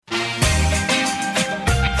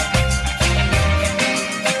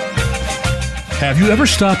Have you ever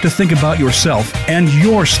stopped to think about yourself and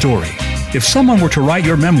your story? If someone were to write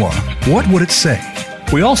your memoir, what would it say?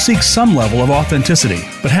 We all seek some level of authenticity,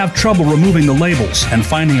 but have trouble removing the labels and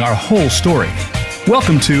finding our whole story.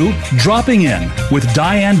 Welcome to Dropping In with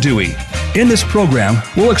Diane Dewey. In this program,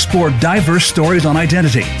 we'll explore diverse stories on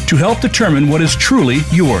identity to help determine what is truly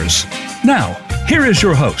yours. Now, here is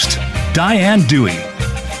your host, Diane Dewey.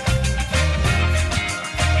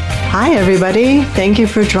 Hi, everybody. Thank you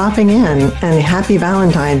for dropping in, and happy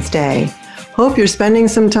Valentine's Day. Hope you're spending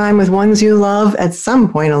some time with ones you love at some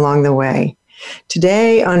point along the way.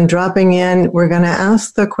 Today on Dropping In, we're going to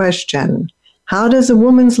ask the question, how does a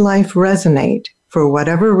woman's life resonate for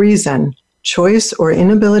whatever reason, choice or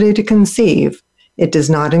inability to conceive? It does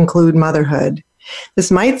not include motherhood.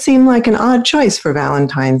 This might seem like an odd choice for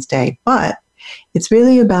Valentine's Day, but it's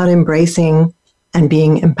really about embracing and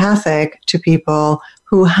being empathic to people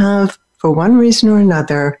who have, for one reason or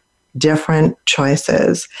another, different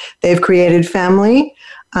choices. They've created family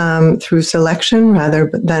through selection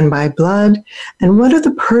rather than by blood. And what are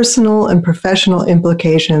the personal and professional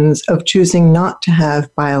implications of choosing not to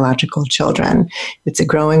have biological children? It's a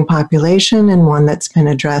growing population and one that's been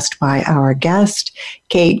addressed by our guest,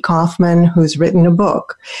 Kate Kaufmann, who's written a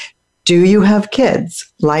book, Do You Have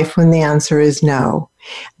Kids? Life When the Answer Is No.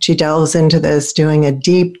 She delves into this, doing a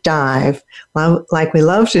deep dive, like we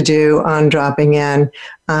love to do on Dropping In,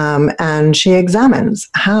 and she examines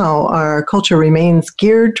how our culture remains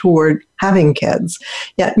geared toward having kids,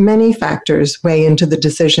 yet many factors weigh into the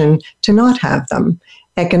decision to not have them.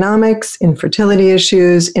 Economics, infertility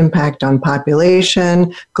issues, impact on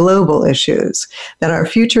population, global issues, that our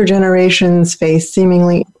future generations face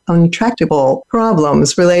seemingly intractable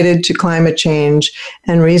problems related to climate change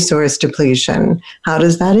and resource depletion. How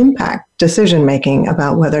does that impact decision-making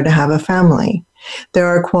about whether to have a family? There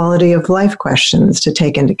are quality of life questions to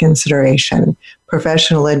take into consideration.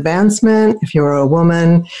 Professional advancement, if you're a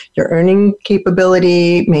woman, your earning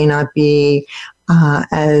capability may not be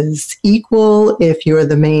as equal if you're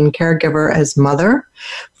the main caregiver as mother.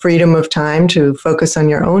 Freedom of time to focus on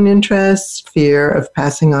your own interests. Fear of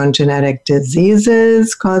passing on genetic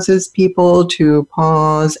diseases causes people to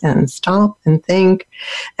pause and stop and think.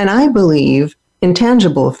 And I believe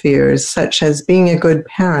intangible fears such as being a good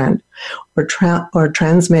parent or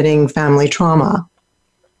transmitting family trauma.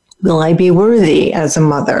 Will I be worthy as a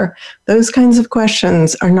mother? Those kinds of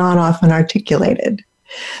questions are not often articulated.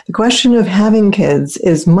 The question of having kids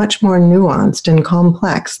is much more nuanced and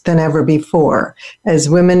complex than ever before, as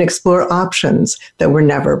women explore options that were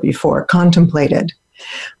never before contemplated.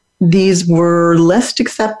 These were less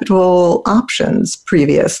acceptable options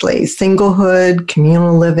previously: singlehood,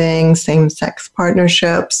 communal living, same-sex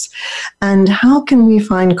partnerships. And how can we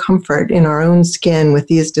find comfort in our own skin with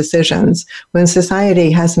these decisions when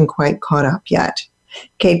society hasn't quite caught up yet?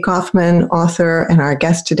 Kate Kaufmann, author and our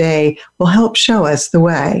guest today, will help show us the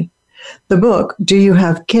way. The book, Do You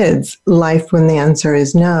Have Kids? Life When the Answer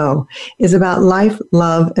Is No, is about life,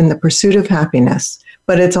 love, and the pursuit of happiness,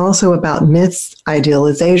 but it's also about myths,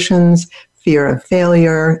 idealizations, fear of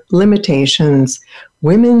failure, limitations,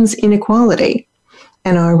 women's inequality,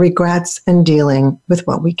 and our regrets and dealing with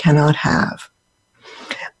what we cannot have.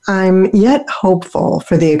 I'm yet hopeful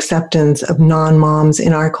for the acceptance of non-moms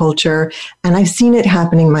in our culture, and I've seen it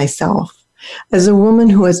happening myself. As a woman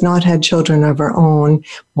who has not had children of her own,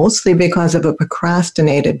 mostly because of a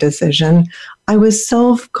procrastinated decision, I was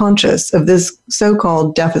self-conscious of this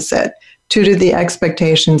so-called deficit due to the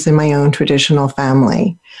expectations in my own traditional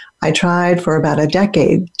family. I tried for about a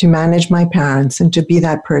decade to manage my parents and to be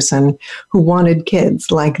that person who wanted kids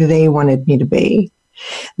like they wanted me to be.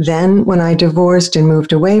 Then, when I divorced and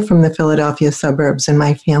moved away from the Philadelphia suburbs and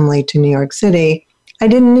my family to New York City, I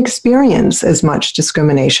didn't experience as much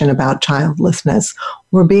discrimination about childlessness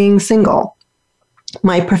or being single.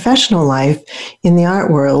 My professional life in the art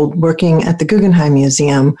world, working at the Guggenheim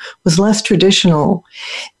Museum, was less traditional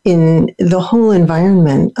in the whole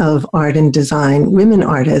environment of art and design. Women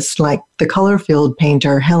artists like the color field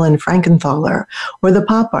painter Helen Frankenthaler or the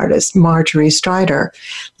pop artist Marjorie Strider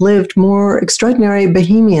lived more extraordinary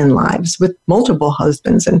bohemian lives with multiple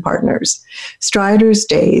husbands and partners. Strider's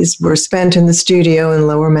days were spent in the studio in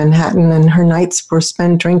Lower Manhattan, and her nights were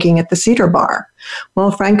spent drinking at the Cedar Bar,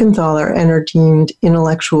 while Frankenthaler entertained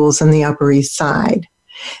intellectuals on the Upper East Side.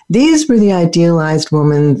 These were the idealized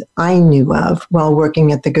women I knew of while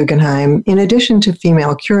working at the Guggenheim, in addition to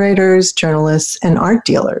female curators, journalists, and art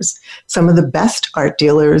dealers. Some of the best art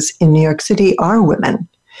dealers in New York City are women.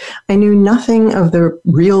 I knew nothing of their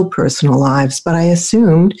real personal lives, but I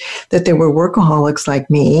assumed that they were workaholics like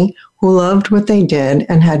me who loved what they did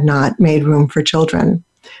and had not made room for children.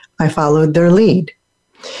 I followed their lead.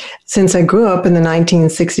 Since I grew up in the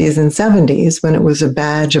 1960s and 70s, when it was a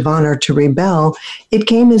badge of honor to rebel, it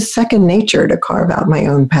came as second nature to carve out my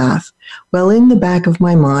own path, while in the back of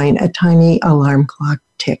my mind, a tiny alarm clock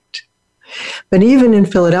ticked. But even in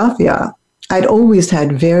Philadelphia, I'd always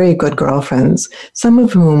had very good girlfriends, some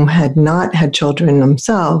of whom had not had children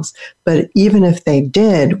themselves, but even if they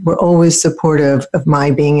did, were always supportive of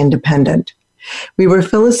my being independent. We were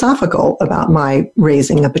philosophical about my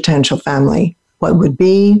raising a potential family. What would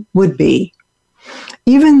be, would be.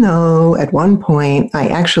 Even though at one point I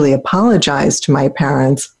actually apologized to my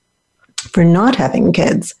parents for not having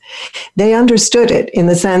kids, they understood it in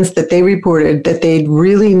the sense that they reported that they'd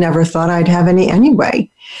really never thought I'd have any anyway.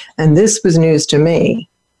 And this was news to me.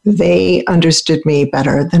 They understood me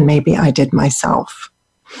better than maybe I did myself.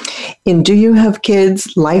 In Do You Have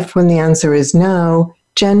Kids? Life When the Answer is No,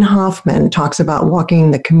 Jen Hoffman talks about walking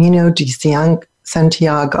the Camino de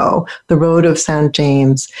Santiago, the road of St.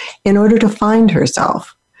 James, in order to find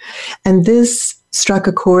herself. And this struck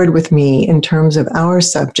a chord with me in terms of our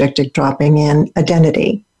subject of dropping in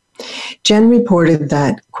identity. Jen reported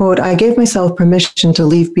that, quote, I gave myself permission to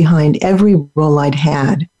leave behind every role I'd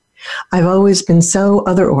had. I've always been so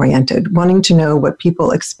other-oriented, wanting to know what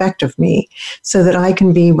people expect of me so that I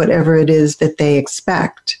can be whatever it is that they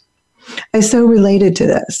expect. I so related to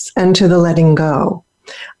this and to the letting go.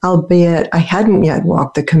 Albeit I hadn't yet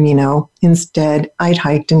walked the Camino. Instead, I'd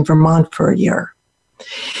hiked in Vermont for a year.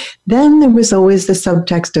 Then there was always the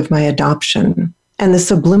subtext of my adoption and the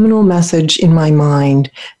subliminal message in my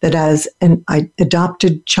mind that as an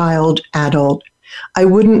adopted child adult, I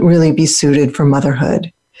wouldn't really be suited for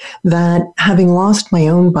motherhood. That having lost my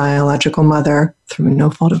own biological mother through no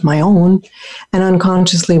fault of my own and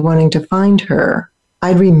unconsciously wanting to find her,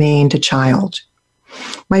 I'd remained a child.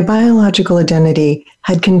 My biological identity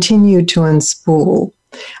had continued to unspool.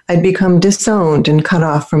 I'd become disowned and cut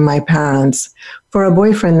off from my parents for a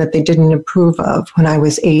boyfriend that they didn't approve of when I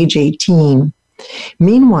was age 18.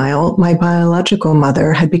 Meanwhile, my biological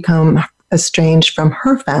mother had become estranged from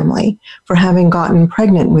her family for having gotten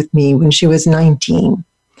pregnant with me when she was 19.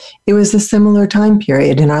 It was a similar time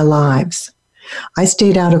period in our lives. I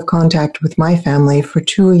stayed out of contact with my family for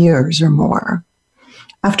 2 years or more.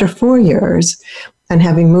 After 4 years, and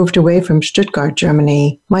having moved away from Stuttgart,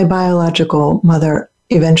 Germany, my biological mother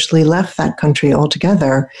eventually left that country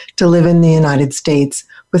altogether to live in the United States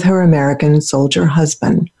with her American soldier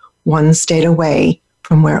husband, one state away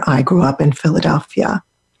from where I grew up in Philadelphia.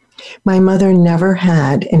 My mother never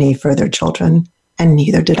had any further children, and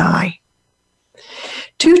neither did I.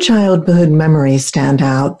 2 childhood memories stand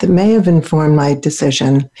out that may have informed my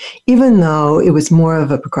decision, even though it was more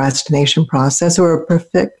of a procrastination process or a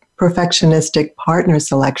perfectionistic partner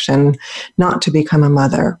selection not to become a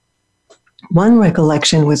mother. One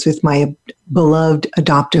recollection was with my beloved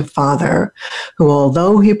adoptive father, who,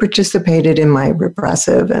 although he participated in my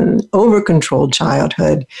repressive and over-controlled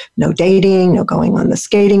childhood, no dating, no going on the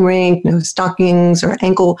skating rink, no stockings or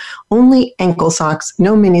only ankle socks,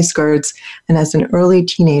 no mini skirts, and as an early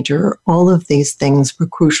teenager, all of these things were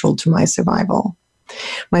crucial to my survival.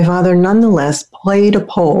 My father nonetheless played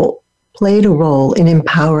a role in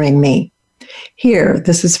empowering me. Here,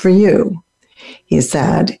 this is for you, he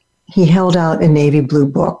said. He held out a navy blue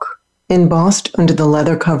book. Embossed under the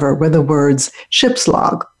leather cover were the words, ship's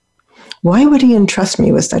log. Why would he entrust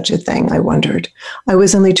me with such a thing, I wondered. I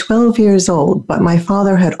was only 12 years old, but my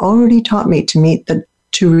father had already taught me to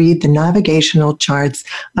read the navigational charts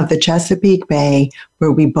of the Chesapeake Bay,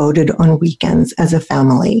 where we boated on weekends as a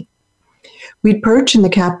family. We'd perch in the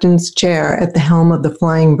captain's chair at the helm of the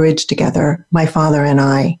flying bridge together, my father and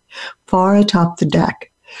I, far atop the deck,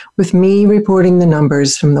 with me reporting the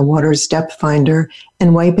numbers from the water's depth finder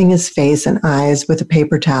and wiping his face and eyes with a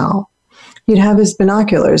paper towel. He'd have his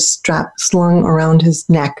binoculars slung around his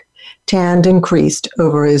neck, tanned and creased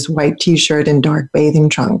over his white t-shirt and dark bathing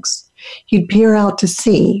trunks. He'd peer out to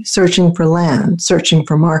sea, searching for land, searching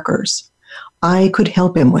for markers. I could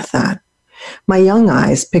help him with that. My young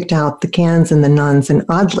eyes picked out the cans and the nuns, and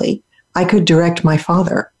oddly, I could direct my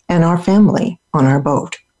father and our family on our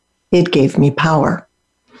boat. It gave me power.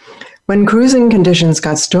 When cruising conditions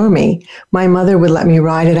got stormy, my mother would let me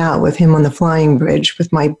ride it out with him on the flying bridge with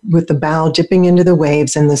the bow dipping into the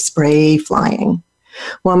waves and the spray flying.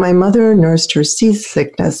 While my mother nursed her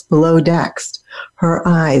seasickness below decks, her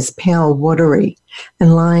eyes pale, watery,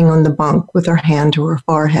 and lying on the bunk with her hand to her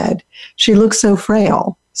forehead, she looked so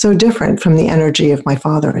frail, so different from the energy of my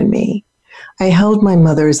father and me. I held my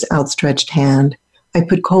mother's outstretched hand. I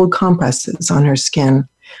put cold compresses on her skin.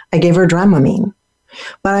 I gave her Dramamine.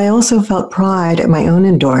 But I also felt pride at my own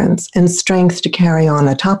endurance and strength to carry on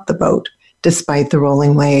atop the boat, despite the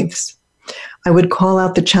rolling waves. I would call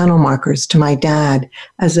out the channel markers to my dad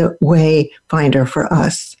as a way finder for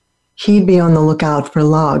us. He'd be on the lookout for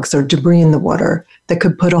logs or debris in the water that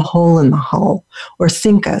could put a hole in the hull, or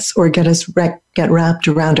sink us, or get wrapped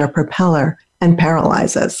around our propeller and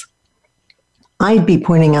paralyze us. I'd be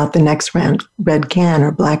pointing out the next red can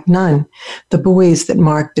or black nun, the buoys that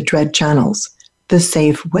marked the dread channels, the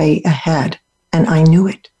safe way ahead, and I knew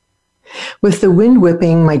it. With the wind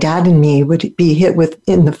whipping, my dad and me would be hit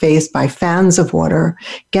in the face by fans of water,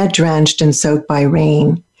 get drenched and soaked by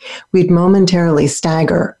rain. We'd momentarily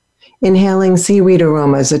stagger. Inhaling seaweed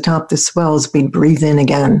aromas atop the swells, we'd breathe in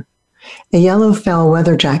again. A yellow fell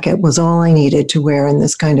weather jacket was all I needed to wear in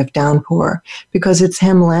this kind of downpour because its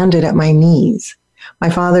hem landed at my knees. My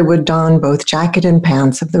father would don both jacket and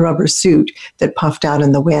pants of the rubber suit that puffed out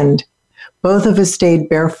in the wind. Both of us stayed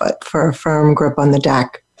barefoot for a firm grip on the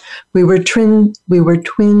deck. We were twin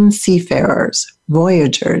seafarers,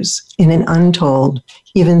 voyagers in an untold,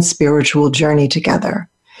 even spiritual journey together.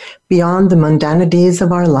 Beyond the mundanities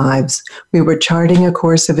of our lives, we were charting a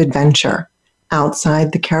course of adventure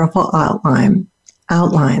outside the careful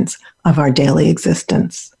outlines of our daily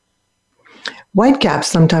existence. Whitecaps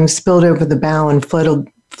sometimes spilled over the bow and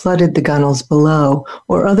flooded the gunnels below,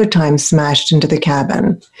 or other times smashed into the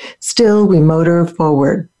cabin. Still, we motored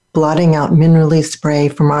forward, blotting out minerally spray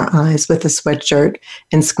from our eyes with a sweatshirt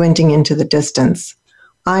and squinting into the distance.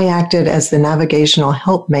 I acted as the navigational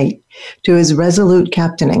helpmate to his resolute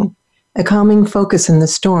captaining, a calming focus in the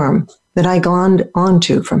storm that I glommed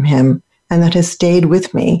onto from him and that has stayed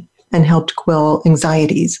with me and helped quell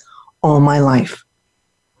anxieties all my life.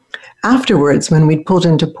 Afterwards, when we'd pulled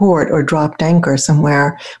into port or dropped anchor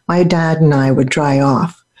somewhere, my dad and I would dry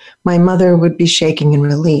off. My mother would be shaking in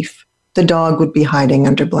relief. The dog would be hiding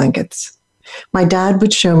under blankets. My dad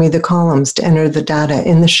would show me the columns to enter the data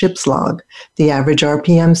in the ship's log, the average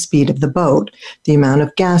RPM speed of the boat, the amount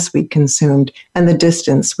of gas we'd consumed, and the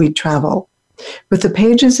distance we'd travel. With the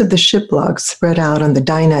pages of the ship log spread out on the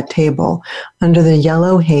dinette table under the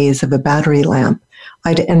yellow haze of a battery lamp,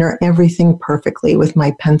 I'd enter everything perfectly with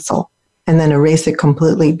my pencil and then erase it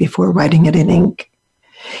completely before writing it in ink.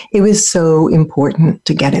 It was so important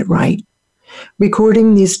to get it right.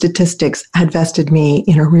 Recording these statistics had vested me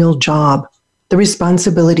in a real job, the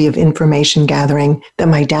responsibility of information gathering that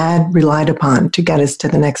my dad relied upon to get us to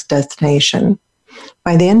the next destination.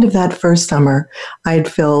 By the end of that first summer, I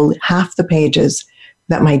had filled half the pages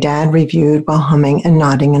that my dad reviewed while humming and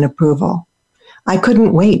nodding in approval. I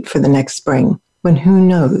couldn't wait for the next spring, when who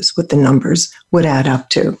knows what the numbers would add up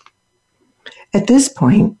to. At this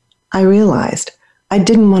point, I realized I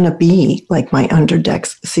didn't want to be like my underdeck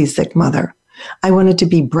seasick mother. I wanted to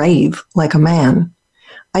be brave like a man.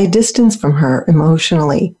 I distanced from her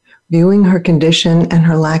emotionally, viewing her condition and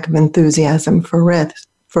her lack of enthusiasm for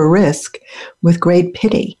risk with great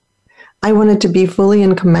pity. I wanted to be fully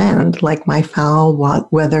in command like my foul,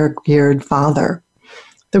 weather-geared father.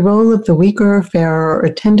 The role of the weaker, fairer, or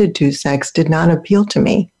tended to sex did not appeal to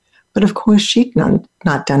me, but of course she'd not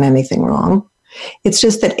done anything wrong. It's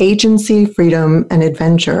just that agency, freedom, and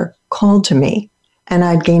adventure called to me, and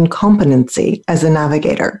I'd gained competency as a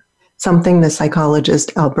navigator, something the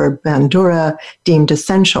psychologist Albert Bandura deemed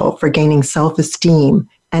essential for gaining self-esteem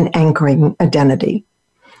and anchoring identity.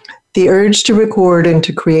 The urge to record and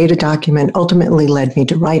to create a document ultimately led me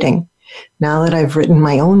to writing. Now that I've written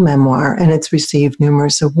my own memoir and it's received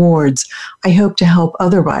numerous awards, I hope to help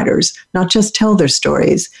other writers not just tell their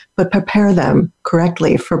stories, but prepare them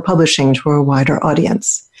correctly for publishing to a wider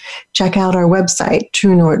audience. Check out our website,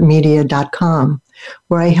 truenortmedia.com,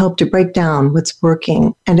 where I help to break down what's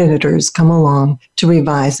working and editors come along to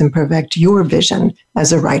revise and perfect your vision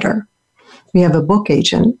as a writer. We have a book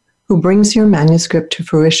agent who brings your manuscript to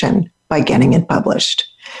fruition by getting it published.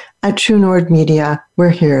 At True North Media,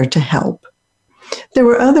 we're here to help. There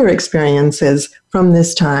were other experiences from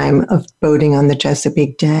this time of boating on the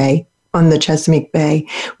Chesapeake Bay.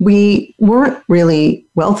 We weren't really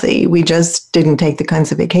wealthy. We just didn't take the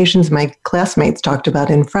kinds of vacations my classmates talked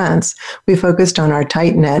about in France. We focused on our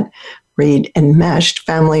tight-knit, read enmeshed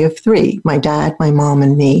family of three, my dad, my mom,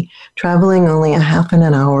 and me, traveling only a half an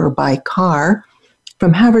hour by car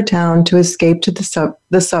from Havertown to escape to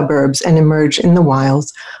the suburbs and emerge in the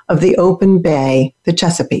wilds of the open bay, the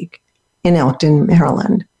Chesapeake, in Elkton,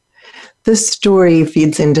 Maryland. This story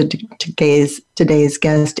feeds into today's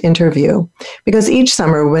guest interview, because each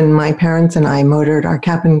summer when my parents and I motored our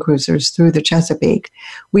cabin cruisers through the Chesapeake,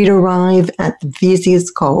 we'd arrive at the Vesey's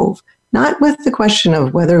Cove, not with the question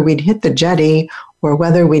of whether we'd hit the jetty or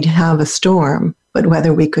whether we'd have a storm, but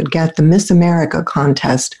whether we could get the Miss America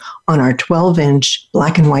contest on our 12-inch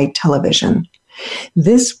black and white television.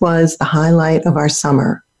 This was the highlight of our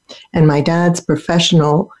summer, and my dad's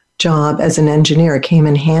professional job as an engineer came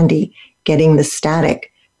in handy, getting the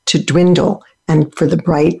static to dwindle and for the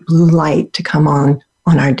bright blue light to come on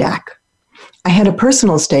our deck. I had a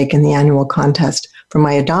personal stake in the annual contest, for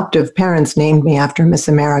my adoptive parents named me after Miss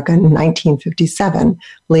America in 1957,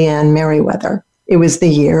 Leanne Merriweather. It was the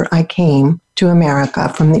year I came to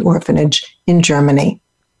America from the orphanage in Germany.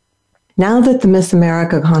 Now that the Miss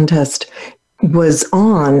America contest was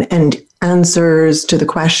on and answers to the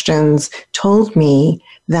questions told me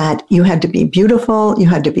that you had to be beautiful, you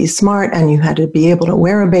had to be smart, and you had to be able to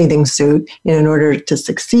wear a bathing suit in order to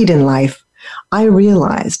succeed in life, I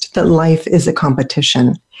realized that life is a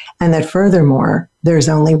competition and that furthermore, there's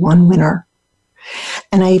only one winner.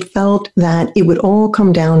 And I felt that it would all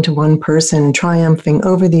come down to one person triumphing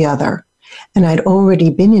over the other. And I'd already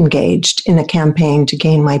been engaged in a campaign to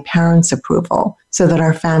gain my parents' approval so that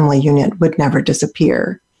our family unit would never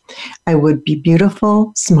disappear. I would be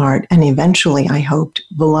beautiful, smart, and eventually, I hoped,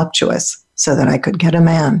 voluptuous so that I could get a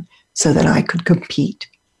man, so that I could compete.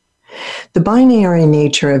 The binary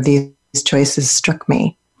nature of these choices struck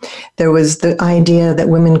me. There was the idea that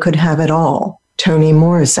women could have it all, Toni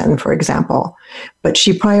Morrison, for example, but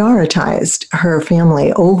she prioritized her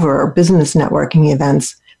family over business networking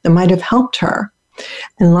events that might have helped her.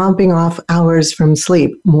 And lopping off hours from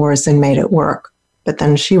sleep, Morrison made it work. But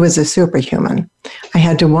then she was a superhuman. I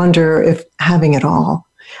had to wonder if having it all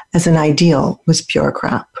as an ideal was pure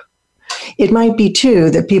crap. It might be,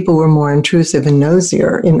 too, that people were more intrusive and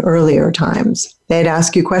nosier in earlier times. They'd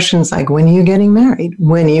ask you questions like, when are you getting married?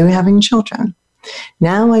 When are you having children?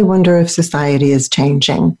 Now I wonder if society is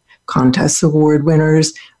changing. Contest award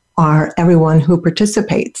winners are everyone who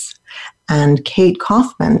participates. And Kate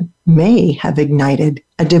Kaufmann may have ignited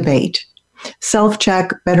a debate.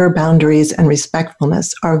 Self-check, better boundaries, and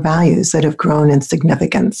respectfulness are values that have grown in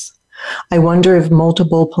significance. I wonder if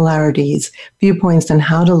multiple polarities, viewpoints on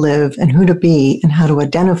how to live and who to be and how to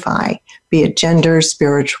identify, be it gender,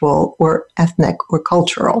 spiritual, or ethnic or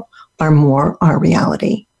cultural, are more our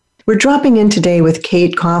reality. We're dropping in today with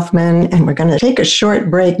Kate Kaufmann, and we're going to take a short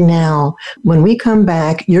break now. When we come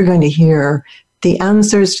back, you're going to hear the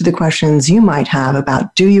answers to the questions you might have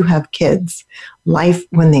about, do you have kids? Life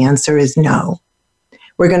when the answer is no.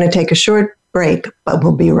 We're going to take a short break, but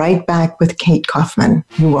we'll be right back with Kate Kaufmann.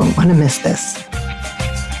 You won't want to miss this.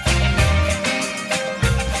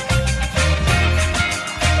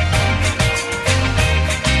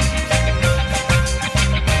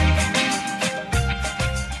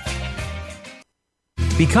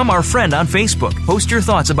 Become our friend on Facebook. Post your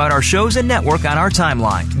thoughts about our shows and network on our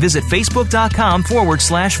timeline. Visit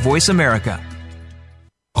facebook.com/Voice America.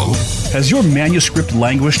 Has your manuscript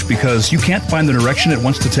languished because you can't find the direction it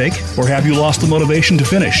wants to take? Or have you lost the motivation to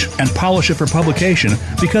finish and polish it for publication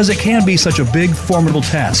because it can be such a big, formidable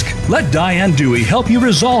task? Let Diane Dewey help you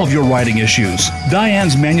resolve your writing issues.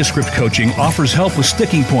 Diane's manuscript coaching offers help with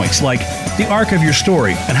sticking points like the arc of your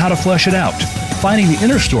story and how to flesh it out, finding the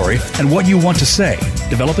inner story and what you want to say,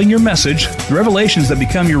 developing your message, the revelations that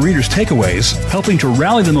become your readers' takeaways, helping to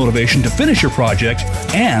rally the motivation to finish your project,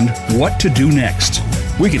 and what to do next.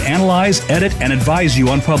 We can analyze, edit, and advise you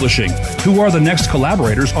on publishing. Who are the next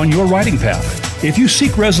collaborators on your writing path? If you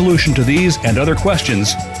seek resolution to these and other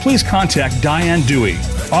questions, please contact Diane Dewey,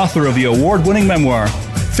 author of the award-winning memoir,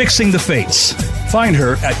 Fixing the Fates. Find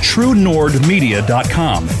her at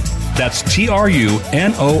TrueNordMedia.com. That's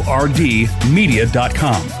TRUNORD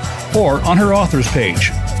media.com. Or on her author's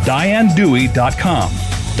page, DianeDewey.com.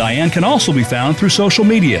 Diane can also be found through social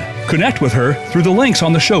media. Connect with her through the links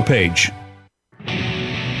on the show page.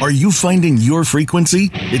 Are you finding your frequency?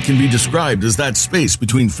 It can be described as that space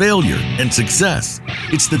between failure and success.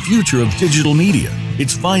 It's the future of digital media.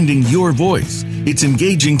 It's finding your voice. It's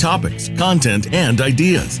engaging topics, content, and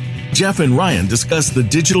ideas. Jeff and Ryan discuss the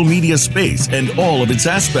digital media space and all of its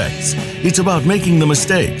aspects. It's about making the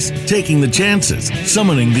mistakes, taking the chances,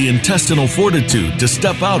 summoning the intestinal fortitude to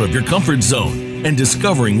step out of your comfort zone, and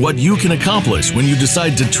discovering what you can accomplish when you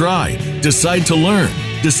decide to try, decide to learn,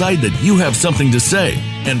 decide that you have something to say,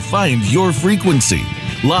 and find your frequency.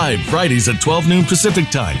 Live Fridays at 12 noon Pacific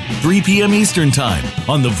Time, 3 p.m. Eastern Time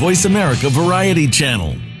on the Voice America Variety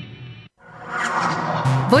Channel.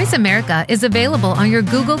 Voice America is available on your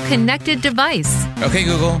Google connected device. Okay,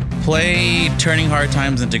 Google, play Turning Hard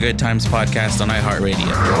Times into Good Times podcast on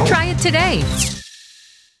iHeartRadio. Try it today.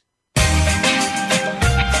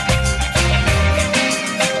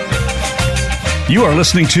 You are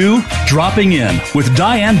listening to Dropping In with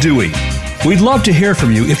Diane Dewey. We'd love to hear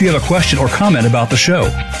from you if you have a question or comment about the show.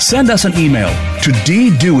 Send us an email to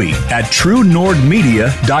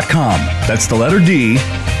ddewey@truenordmedia.com. That's the letter D,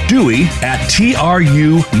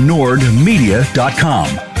 Dewey@trunordmedia.com.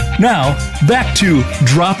 Now, back to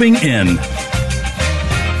Dropping In.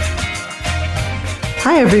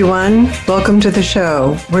 Hi, everyone. Welcome to the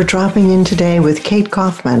show. We're dropping in today with Kate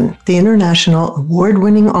Kaufmann, the international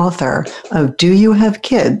award-winning author of Do You Have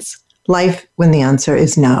Kids? Life When the Answer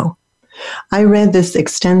is No. I read this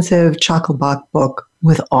extensive Chocolate book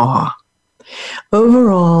with awe.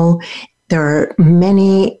 Overall, there are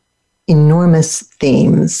many enormous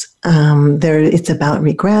themes. It's about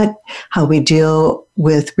regret, how we deal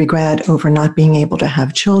with regret over not being able to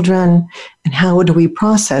have children, and how do we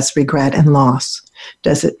process regret and loss?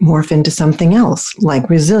 Does it morph into something else,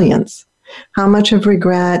 like resilience? How much of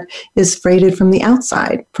regret is freighted from the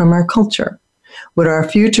outside, from our culture? Would our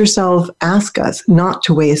future self ask us not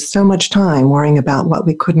to waste so much time worrying about what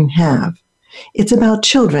we couldn't have? It's about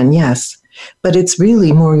children, yes, but it's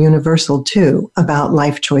really more universal, too, about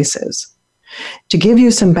life choices. To give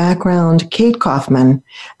you some background, Kate Kaufmann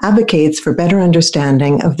advocates for better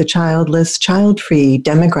understanding of the childless, child-free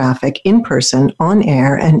demographic in person, on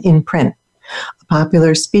air, and in print. A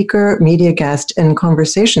popular speaker, media guest, and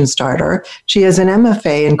conversation starter, she has an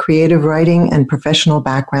MFA in creative writing and professional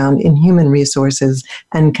background in human resources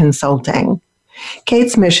and consulting.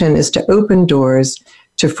 Kate's mission is to open doors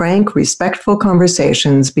to frank, respectful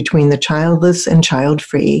conversations between the childless and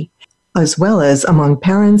child-free, as well as among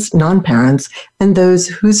parents, non-parents, and those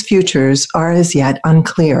whose futures are as yet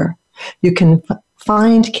unclear. You can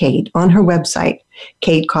find Kate on her website,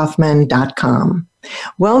 katekaufmann.com.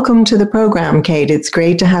 Welcome to the program, Kate. It's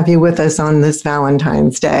great to have you with us on this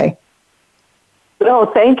Valentine's Day. Oh,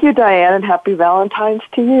 thank you, Diane, and happy Valentine's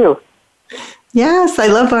to you. Yes, I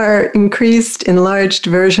love our enlarged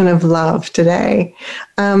version of love today.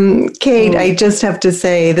 Kate, I just have to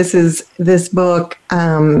say, this book,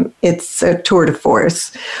 it's a tour de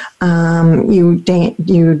force. You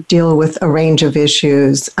deal with a range of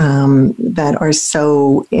issues that are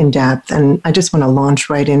so in-depth, and I just want to launch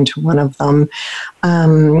right into one of them.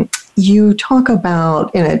 You talk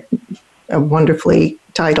about, in a wonderfully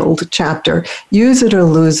titled chapter, Use It or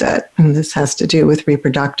Lose It, and this has to do with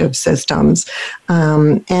reproductive systems.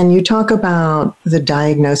 And you talk about the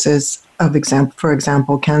diagnosis of, for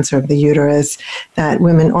example, cancer of the uterus that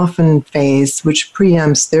women often face, which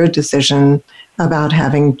preempts their decision about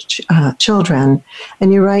having children.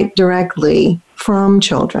 And you write directly from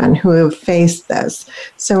children who have faced this.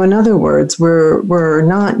 So in other words, we're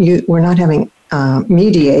not having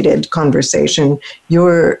mediated conversation.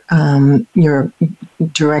 You're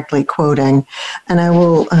directly quoting, and I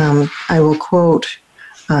will quote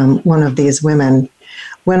one of these women.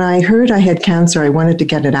 When I heard I had cancer, I wanted to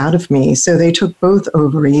get it out of me, so they took both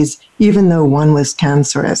ovaries, even though one was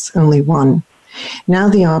cancerous, only one. Now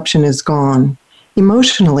the option is gone.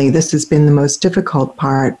 Emotionally, this has been the most difficult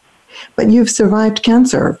part. But you've survived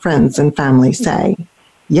cancer, friends and family say.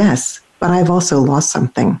 Yes, but I've also lost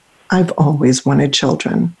something. I've always wanted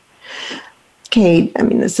children. Kate, I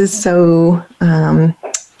mean, this is so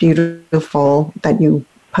beautiful that you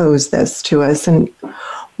pose this to us. And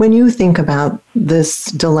when you think about this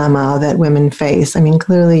dilemma that women face, I mean,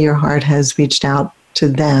 clearly your heart has reached out to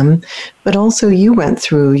them, but also you went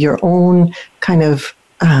through your own kind of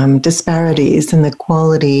disparities in the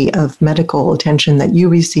quality of medical attention that you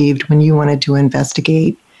received when you wanted to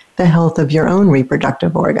investigate the health of your own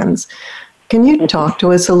reproductive organs. Can you talk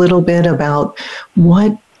to us a little bit about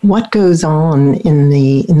what goes on in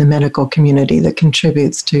the medical community that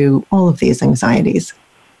contributes to all of these anxieties?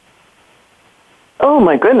 Oh,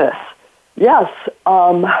 my goodness. Yes.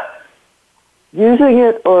 Using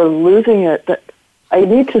it or losing it. I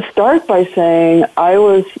need to start by saying I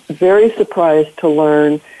was very surprised to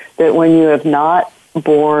learn that when you have not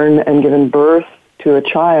born and given birth to a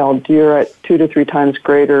child, you're at 2 to 3 times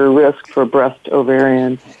greater risk for breast,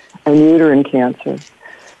 ovarian, and uterine cancer.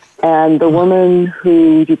 And the woman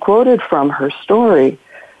who you quoted from her story,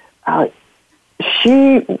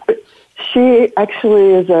 she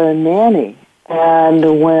actually is a nanny.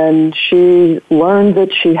 And when she learned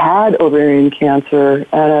that she had ovarian cancer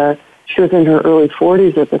she was in her early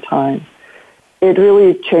 40s at the time, it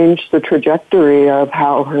really changed the trajectory of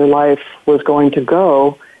how her life was going to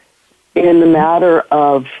go in the matter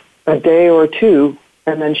of a day or two.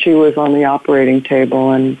 And then she was on the operating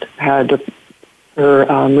table and had her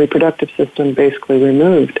reproductive system basically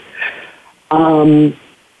removed. That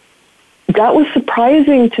was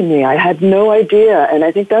surprising to me. I had no idea. And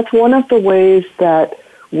I think that's one of the ways that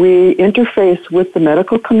we interface with the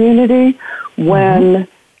medical community when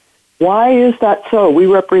Why is that so? We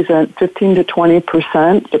represent 15 to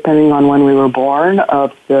 20%, depending on when we were born,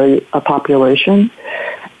 of the population.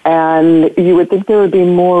 And you would think there would be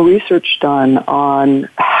more research done on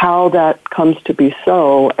how that comes to be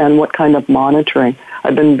so and what kind of monitoring.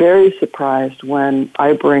 I've been very surprised when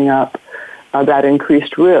I bring up that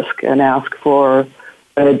increased risk and ask for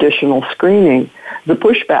an additional screening. The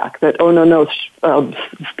pushback that, oh, no,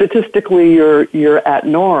 statistically you're at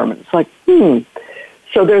norm. It's like,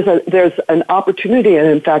 So there's an opportunity, and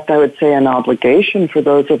in fact I would say an obligation for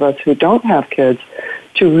those of us who don't have kids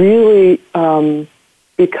to really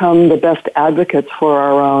become the best advocates for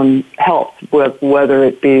our own health, whether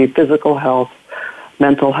it be physical health,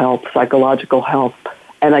 mental health, psychological health.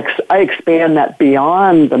 And I expand that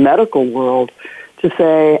beyond the medical world to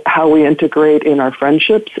say how we integrate in our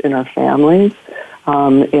friendships, in our families,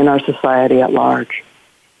 in our society at large.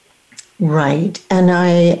 Right. And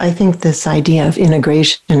I think this idea of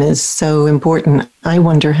integration is so important. I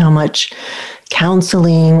wonder how much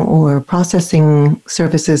counseling or processing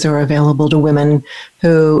services are available to women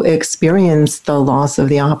who experience the loss of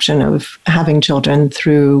the option of having children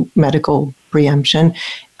through medical preemption.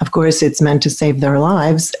 Of course, it's meant to save their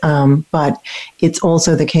lives, but it's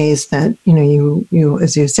also the case that, you,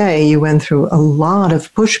 as you say, you went through a lot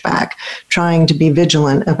of pushback trying to be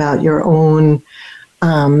vigilant about your own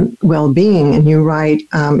well-being. And you write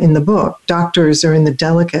in the book, doctors are in the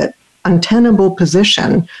delicate, untenable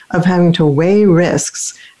position of having to weigh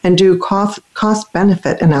risks and do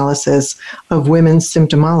cost-benefit analysis of women's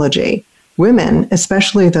symptomology. Women,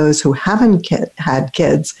 especially those who haven't had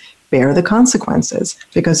kids, bear the consequences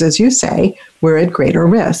because, as you say, we're at greater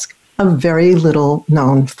risk, a very little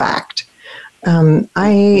known fact.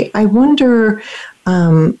 I wonder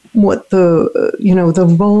what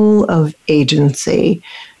the role of agency,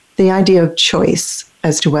 the idea of choice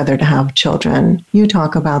as to whether to have children. You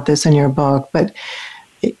talk about this in your book, but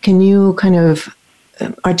can you kind of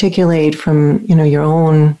articulate from your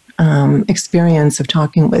own experience of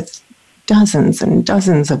talking with dozens and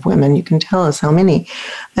dozens of women, you can tell us how many,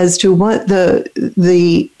 as to what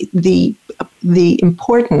the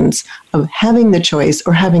importance of having the choice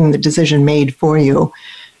or having the decision made for you,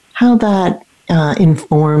 how that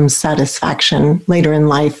informs satisfaction later in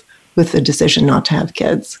life with the decision not to have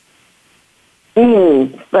kids?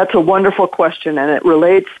 That's a wonderful question, and it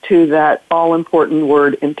relates to that all-important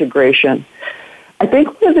word, integration. I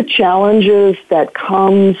think one of the challenges that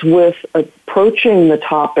comes with approaching the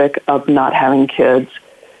topic of not having kids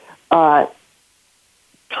comes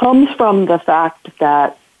from the fact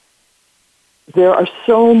that there are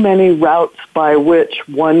so many routes by which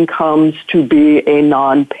one comes to be a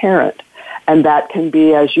non-parent. And that can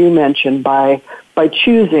be, as you mentioned, by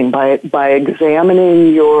choosing, by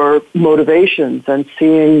examining your motivations and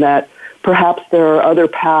seeing that perhaps there are other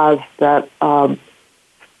paths that are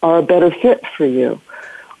a better fit for you,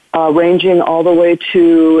 ranging all the way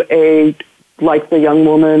to like the young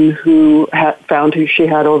woman who found she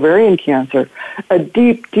had ovarian cancer, a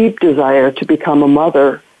deep, deep desire to become a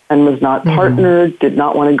mother and was not partnered, did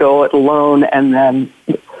not want to go it alone, and then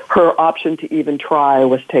her option to even try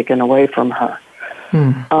was taken away from her.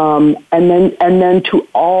 And then to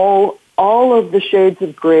all of the shades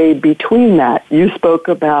of gray between that. You spoke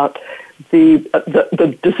about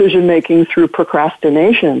the decision making through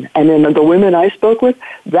procrastination, and in the women I spoke with,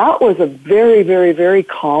 that was a very, very, very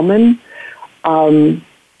common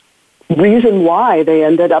reason why they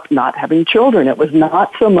ended up not having children. It was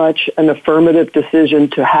not so much an affirmative decision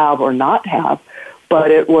to have or not have,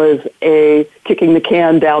 but it was a kicking the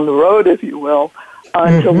can down the road, if you will,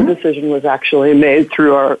 until the decision was actually made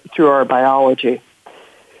through our biology.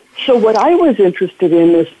 So what I was interested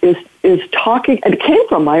in is talking, and it came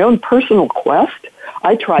from my own personal quest.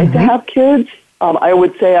 I tried to have kids. I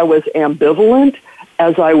would say I was ambivalent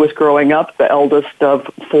as I was growing up, the eldest of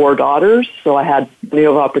 4 daughters, so I had plenty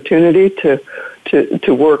of opportunity to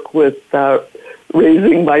work with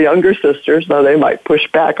raising my younger sisters, though they might push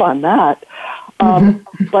back on that.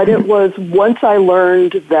 But it was once I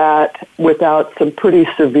learned that without some pretty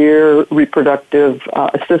severe reproductive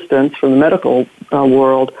assistance from the medical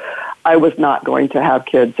world, I was not going to have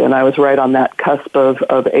kids, and I was right on that cusp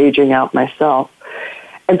of aging out myself.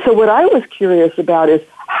 And so what I was curious about is,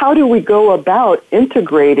 how do we go about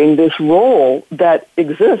integrating this role that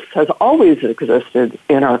exists, has always existed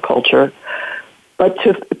in our culture, but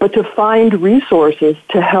to find resources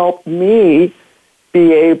to help me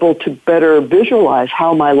be able to better visualize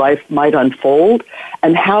how my life might unfold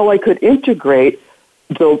and how I could integrate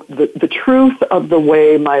the truth of the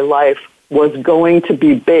way my life was going to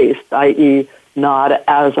be based, i.e. not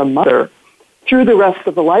as a mother, through the rest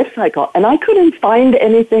of the life cycle. And I couldn't find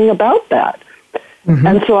anything about that. Mm-hmm.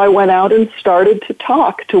 And so I went out and started to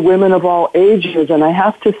talk to women of all ages. And I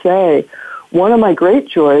have to say, one of my great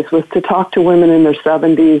joys was to talk to women in their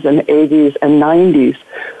 70s and 80s and 90s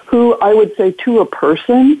who I would say to a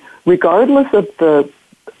person, regardless of the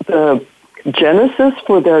genesis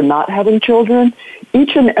for their not having children,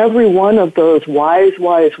 each and every one of those wise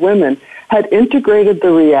women had integrated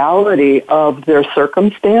the reality of their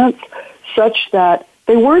circumstance such that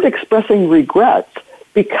they weren't expressing regrets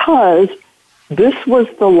because this was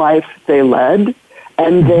the life they led,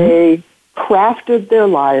 and they crafted their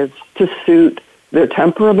lives to suit their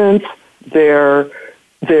temperaments, their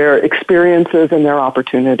experiences, and their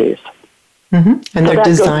opportunities. Mm-hmm. And so their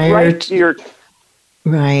desire right to your...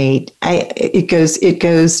 Right. It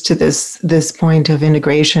goes to this point of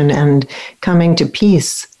integration and coming to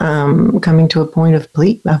peace, coming to a point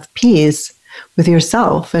of peace with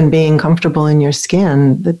yourself and being comfortable in your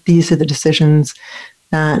skin, that these are the decisions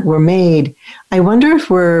that were made. I wonder if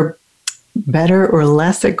we're better or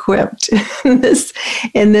less equipped in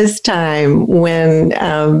this time when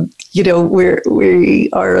we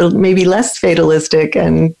are maybe less fatalistic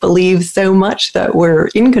and believe so much that we're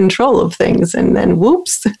in control of things, and then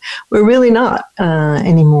whoops, we're really not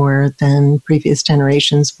any more than previous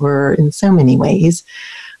generations were in so many ways.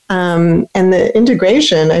 And the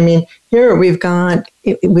integration, I mean, here we've got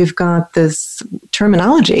this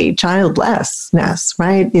terminology, childlessness,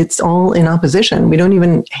 right? It's all in opposition. We don't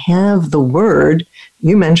even have the word.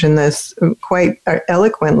 You mentioned this quite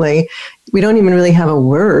eloquently. We don't even really have a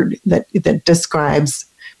word that describes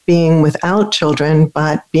being without children,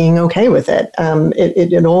 but being okay with it.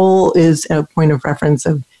 It all is a point of reference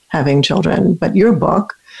of having children. But your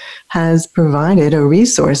book has provided a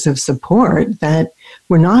resource of support that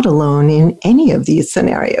we're not alone in any of these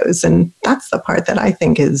scenarios. And that's the part that I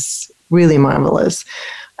think is really marvelous.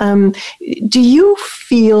 Do you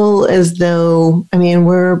feel as though, I mean,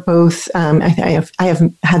 we're both, I have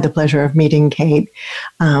had the pleasure of meeting Kate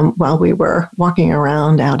while we were walking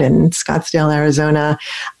around out in Scottsdale, Arizona,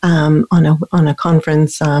 on a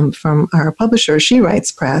conference from our publisher, She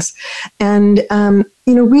Writes Press. And,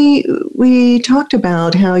 we talked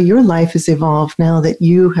about how your life has evolved now that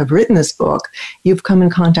you have written this book. You've come in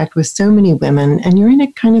contact with so many women, and you're in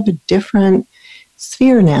a kind of a different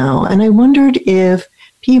sphere now. And I wondered if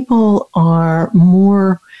people are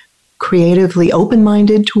more creatively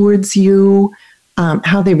open-minded towards you,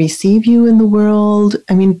 how they receive you in the world.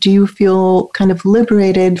 I mean, do you feel kind of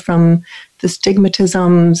liberated from the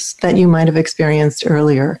stigmatisms that you might have experienced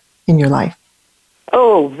earlier in your life?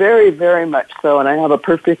 Oh, very, very much so. And I have a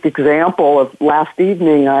perfect example of last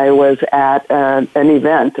evening. I was at an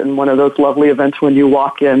event, and one of those lovely events when you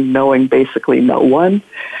walk in knowing basically no one.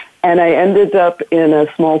 And I ended up in a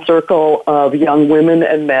small circle of young women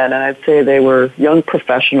and men, and I'd say they were young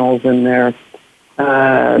professionals in their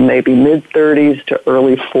maybe mid-30s to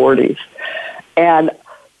early 40s. And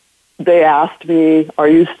they asked me, are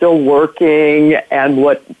you still working? And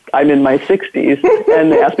I'm in my 60s.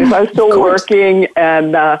 And they asked me if I was still working.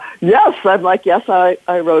 And yes, I'm like, yes,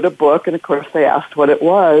 I wrote a book. And of course they asked what it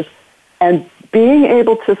was. And being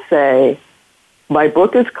able to say, my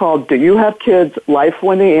book is called Do You Have Kids? Life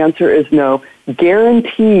When the Answer is No,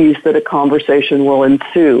 guarantees that a conversation will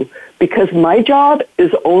ensue. Because my job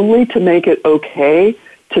is only to make it okay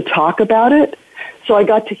to talk about it. So I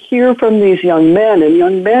got to hear from these young men, and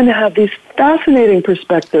young men have these fascinating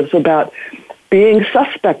perspectives about being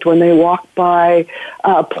suspect when they walk by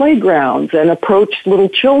playgrounds and approach little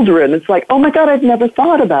children. It's like, oh my God, I've never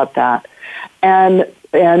thought about that. And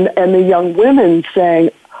the young women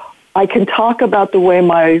saying, I can talk about the way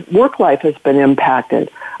my work life has been impacted.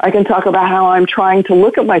 I can talk about how I'm trying to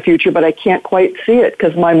look at my future, but I can't quite see it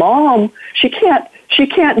because my mom, she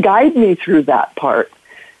can't guide me through that part.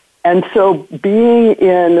 And so being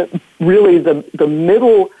in really the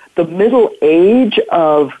middle age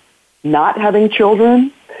of not having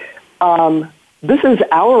children, this is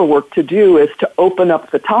our work to do, is to open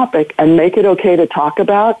up the topic and make it okay to talk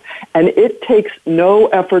about. And it takes no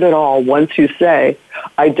effort at all once you say,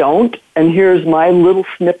 I don't, and here's my little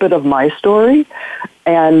snippet of my story.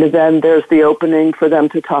 And then there's the opening for them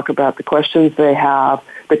to talk about the questions they have,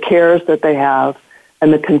 the cares that they have,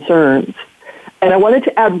 and the concerns. And I wanted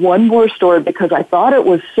to add one more story because I thought it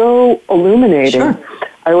was so illuminating. Sure.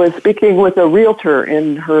 I was speaking with a realtor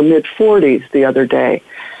in her mid-40s the other day,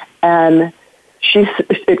 and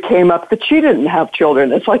it came up that she didn't have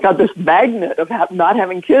children. It's like this magnet of not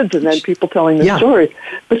having kids and then people telling the stories.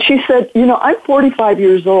 But she said, I'm 45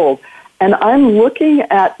 years old, and I'm looking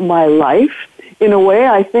at my life in a way,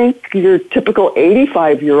 I think your typical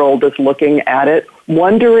 85-year-old is looking at it,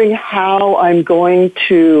 wondering how I'm going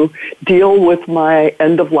to deal with my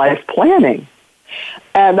end-of-life planning.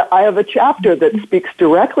 And I have a chapter that speaks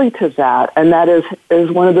directly to that, and that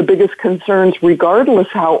is one of the biggest concerns, regardless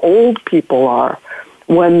how old people are,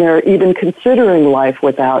 when they're even considering life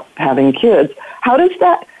without having kids. How does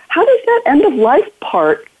that end-of-life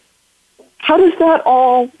part, how does that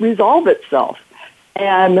all resolve itself?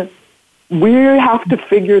 And we have to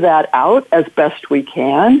figure that out as best we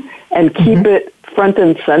can and keep it front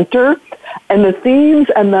and center. And the themes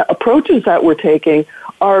and the approaches that we're taking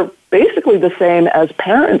are basically the same as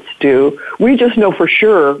parents do. We just know for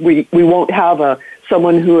sure we won't have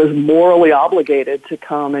someone who is morally obligated to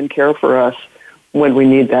come and care for us when we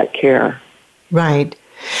need that care. Right.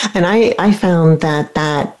 And I found that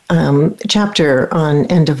chapter on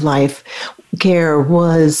end-of-life care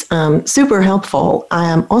was super helpful.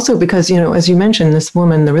 Also because, as you mentioned, this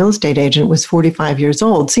woman, the real estate agent, was 45 years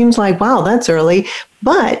old. Seems like, wow, that's early.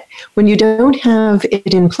 But when you don't have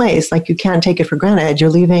it in place, like you can't take it for granted, you're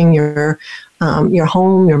leaving your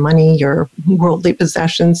home, your money, your worldly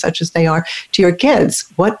possessions, such as they are, to your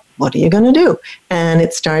kids. What are you going to do? And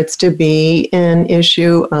it starts to be an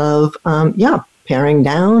issue of, paring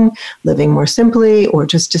down, living more simply, or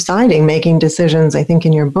just making decisions. I think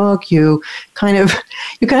in your book, you kind of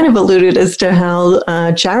alluded as to how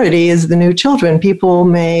charity is the new children. People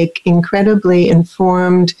make incredibly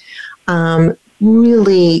informed,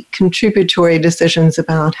 really contributory decisions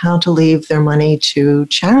about how to leave their money to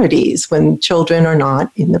charities when children are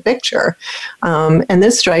not in the picture. And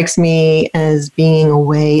this strikes me as being a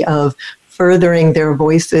way of furthering their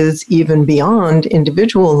voices even beyond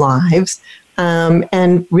individual lives,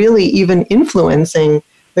 and really even influencing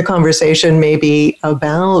the conversation maybe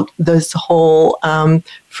about this whole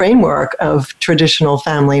framework of traditional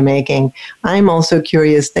family making. I'm also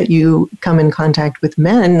curious that you come in contact with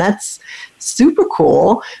men. That's super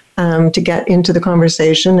cool to get into the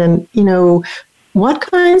conversation. And, what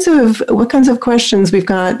kinds of questions, we've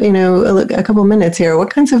got, a couple minutes here.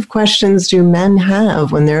 What kinds of questions do men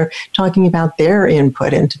have when they're talking about their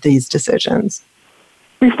input into these decisions?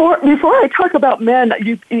 Before I talk about men,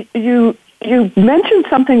 you mentioned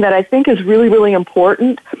something that I think is really, really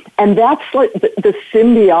important, and that's like the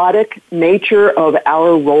symbiotic nature of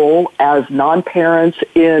our role as non-parents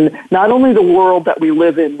in not only the world that we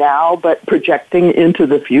live in now, but projecting into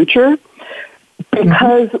the future,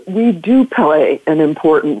 because we do play an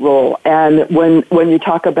important role. And when you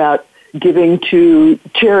talk about giving to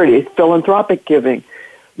charity, philanthropic giving,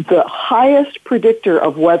 the highest predictor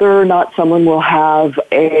of whether or not someone will have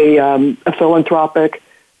a philanthropic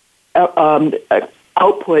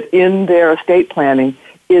output in their estate planning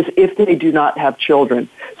is if they do not have children.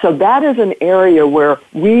 So that is an area where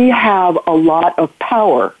we have a lot of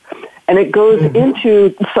power, and it goes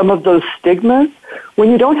into some of those stigmas. When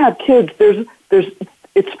you don't have kids,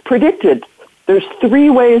 it's predicted. There's 3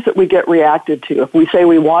 ways that we get reacted to. If we say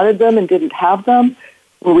we wanted them and didn't have them,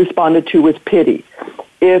 we're responded to with pity.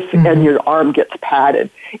 And your arm gets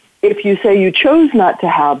patted. If you say you chose not to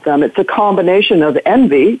have them, it's a combination of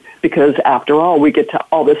envy, because after all, we get to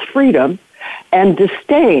all this freedom, and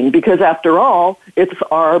disdain, because after all, it's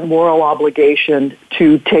our moral obligation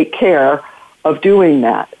to take care of doing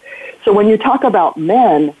that. So when you talk about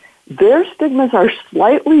men, their stigmas are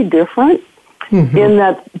slightly different in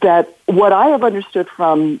that what I have understood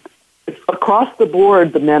from across the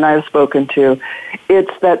board, the men I have spoken to,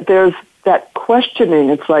 it's that there's that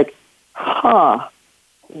questioning. It's like,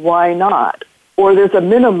 why not? Or there's a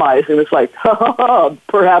minimizing. It's like,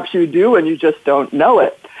 perhaps you do and you just don't know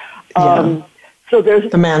it. So there's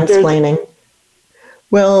the mansplaining.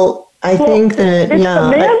 I think that,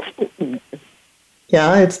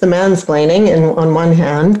 it's the mansplaining on one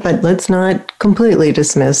hand, but let's not completely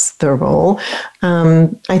dismiss the role.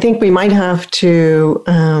 I think we might have to,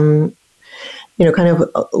 kind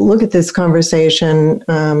of look at this conversation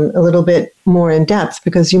a little bit more in depth,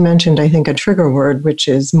 because you mentioned, I think, a trigger word, which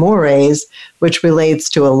is mores, which relates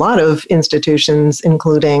to a lot of institutions,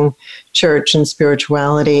 including church and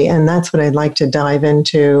spirituality. And that's what I'd like to dive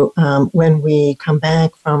into when we come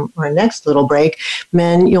back from our next little break.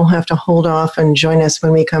 Men, you'll have to hold off and join us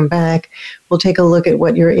when we come back. We'll take a look at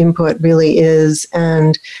what your input really is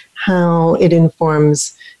and how it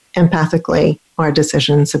informs empathically our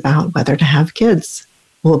decisions about whether to have kids.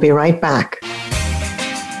 We'll be right back.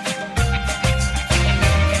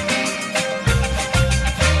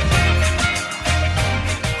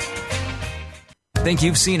 Think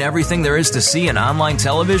you've seen everything there is to see in online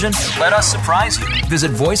television? Let us surprise you.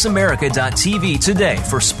 Visit voiceamerica.tv today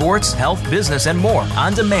for sports, health, business, and more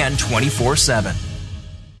on demand 24/7.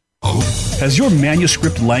 Has your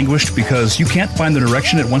manuscript languished because you can't find the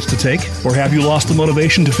direction it wants to take? Or have you lost the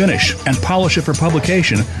motivation to finish and polish it for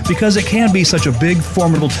publication because it can be such a big,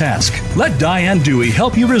 formidable task? Let Diane Dewey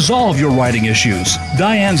help you resolve your writing issues.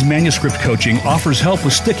 Diane's manuscript coaching offers help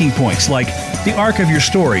with sticking points like the arc of your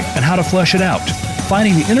story and how to flesh it out,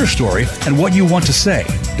 finding the inner story and what you want to say,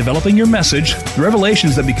 developing your message, the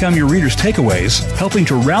revelations that become your readers' takeaways, helping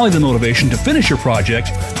to rally the motivation to finish your project,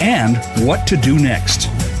 and what to do next.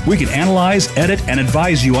 We can analyze, edit, and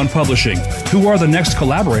advise you on publishing. Who are the next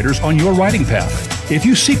collaborators on your writing path? If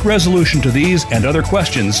you seek resolution to these and other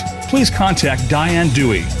questions, please contact Diane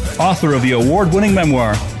Dewey, author of the award-winning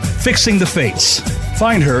memoir, Fixing the Fates.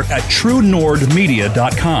 Find her at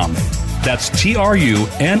TrueNordMedia.com. That's TruNord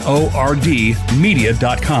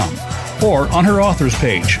media.com. Or on her author's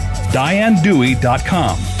page,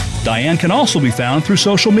 DianeDewey.com. Diane can also be found through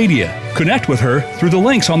social media. Connect with her through the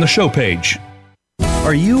links on the show page.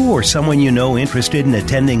 Are you or someone you know interested in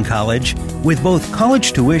attending college? With both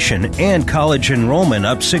college tuition and college enrollment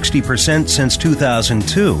up 60% since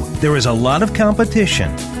 2002, there is a lot of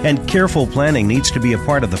competition, and careful planning needs to be a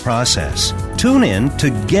part of the process. Tune in to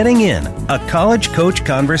Getting In, a college coach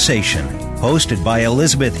conversation, hosted by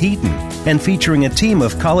Elizabeth Heaton and featuring a team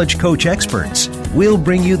of college coach experts. We'll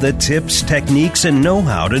bring you the tips, techniques, and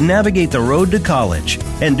know-how to navigate the road to college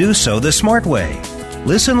and do so the smart way.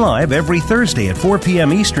 Listen live every Thursday at 4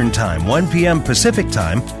 p.m. Eastern Time, 1 p.m. Pacific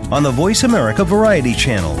Time on the Voice America Variety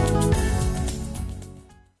Channel.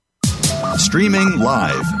 Streaming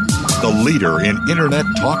live, the leader in Internet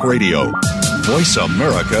talk radio,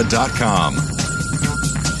 voiceamerica.com.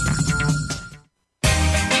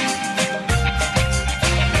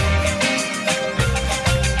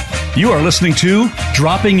 You are listening to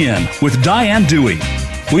Dropping In with Diane Dewey.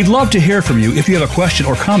 We'd love to hear from you if you have a question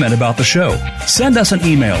or comment about the show. Send us an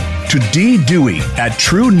email to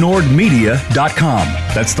ddewey@TrueNordMedia.com.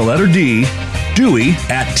 That's the letter D,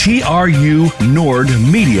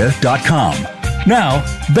 Dewey@TruNordMedia.com. Now,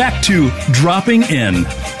 back to Dropping In.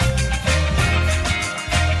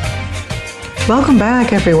 Welcome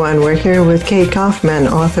back, everyone. We're here with Kate Kaufmann,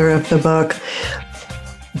 author of the book,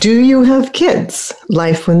 Do You Have Kids?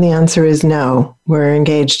 Life When the Answer Is No. We're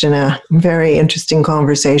engaged in a very interesting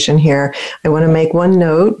conversation here. I want to make one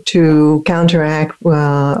note to counteract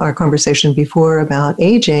our conversation before about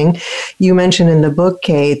aging. You mentioned in the book,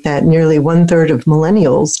 Kate, that nearly 1/3 of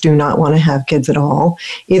millennials do not want to have kids at all,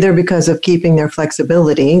 either because of keeping their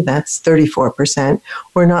flexibility, that's 34%,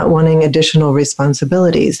 or not wanting additional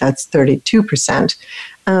responsibilities, that's 32%.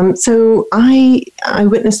 So I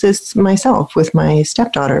witnessed this myself with my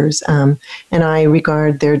stepdaughters, and I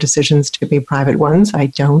regard their decisions to be private ones. I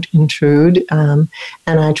don't intrude, and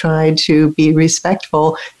I try to be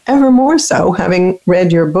respectful, ever more so, having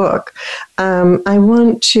read your book. I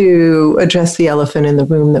want to address the elephant in the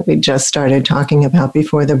room that we just started talking about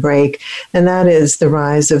before the break, and that is the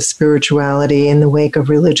rise of spirituality in the wake of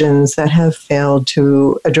religions that have failed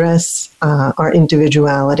to address our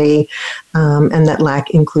individuality and that lack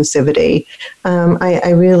inclusivity.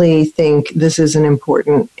 I really think this is an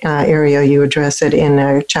important area. You address it in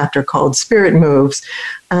a chapter called Spirit Moves.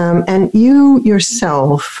 And you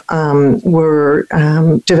yourself were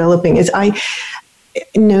developing, as I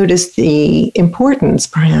noticed the importance,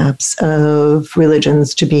 perhaps, of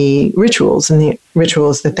religions to be rituals and the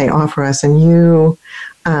rituals that they offer us. And you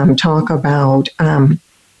talk about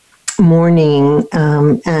mourning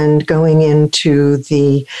and going into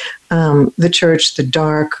the church, the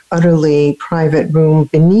dark, utterly private room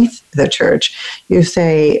beneath the church. You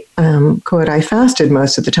say, quote, I fasted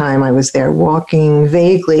most of the time I was there, walking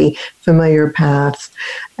vaguely familiar paths,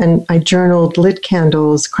 and I journaled, lit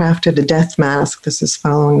candles, crafted a death mask. This is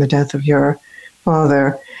following the death of your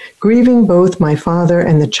father, grieving both my father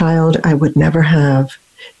and the child I would never have.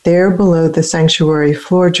 There below the sanctuary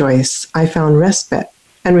floor joists, I found respite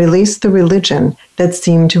and released the religion that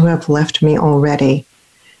seemed to have left me already.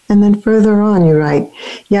 And then further on, you write,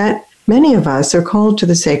 yet many of us are called to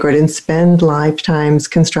the sacred and spend lifetimes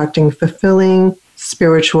constructing fulfilling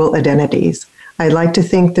spiritual identities. I'd like to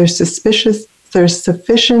think there's sufficient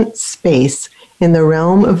space in the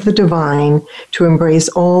realm of the divine to embrace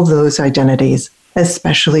all those identities,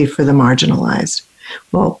 especially for the marginalized.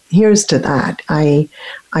 Well, here's to that. I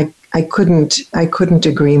couldn't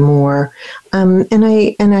agree more. And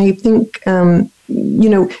I think the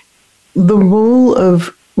role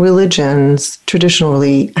of religions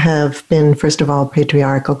traditionally have been, first of all,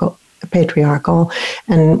 patriarchal, patriarchal,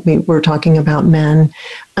 and we were talking about men.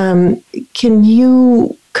 Can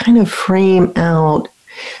you kind of frame out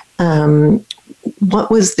what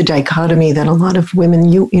was the dichotomy that a lot of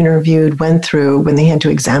women you interviewed went through when they had to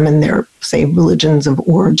examine their, say, religions of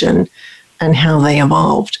origin and how they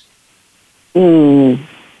evolved?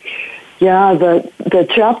 Yeah, the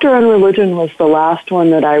chapter on religion was the last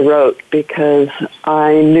one that I wrote because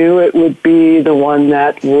I knew it would be the one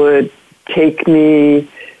that would take me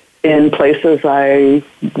in places I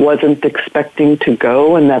wasn't expecting to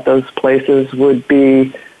go, and that those places would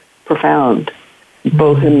be profound,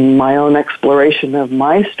 both in my own exploration of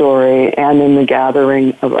my story and in the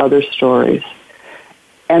gathering of other stories.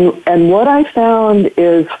 And what I found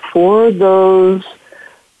is for those,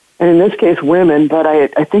 and in this case women, but I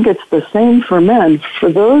think it's the same for men,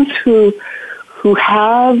 for those who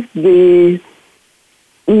have the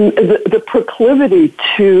proclivity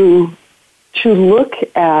to look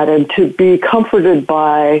at and to be comforted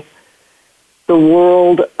by the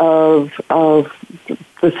world of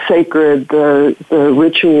the sacred, the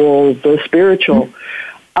ritual, the spiritual.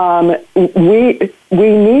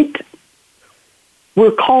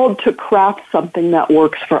 We're called to craft something that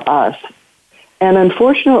works for us. And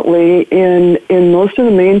unfortunately, in most of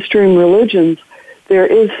the mainstream religions, there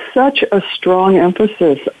is such a strong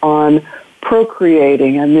emphasis on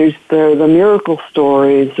procreating, and there's the miracle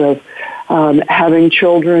stories of having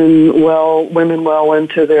children women well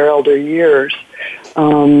into their elder years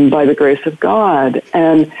by the grace of God.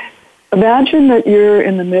 And imagine that you're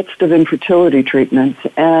in the midst of infertility treatments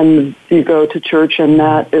and you go to church and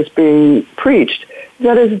that is being preached.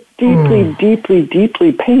 That is deeply, deeply,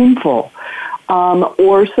 deeply painful.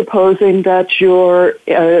 Or supposing that you're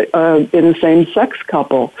in a same-sex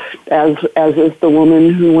couple, as is the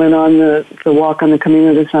woman who went on the walk on the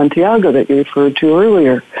Camino de Santiago that you referred to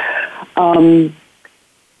earlier.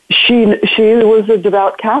 She was a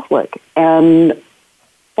devout Catholic, and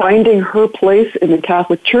finding her place in the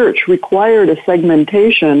Catholic Church required a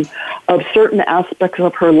segmentation of certain aspects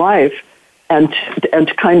of her life and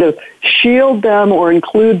to kind of shield them or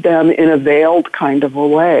include them in a veiled kind of a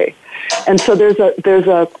way. And so there's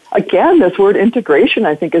again, this word integration,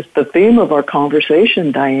 I think, is the theme of our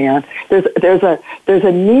conversation, Diane. There's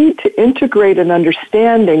a need to integrate an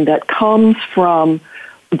understanding that comes from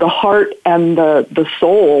the heart and the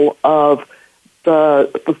soul of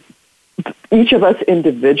each of us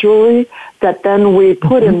individually, that then we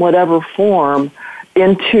put in whatever form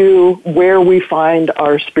into where we find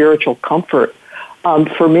our spiritual comfort.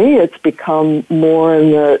 For me, it's become more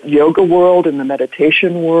in the yoga world, in the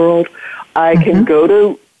meditation world. I can go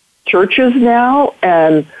to churches now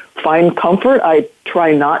and find comfort. I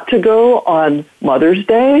try not to go on Mother's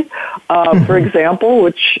Day, for example,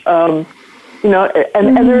 which, and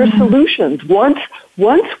there are solutions.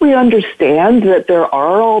 Once we understand that there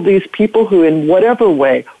are all these people who, in whatever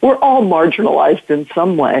way, we're all marginalized in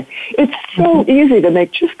some way, it's so easy to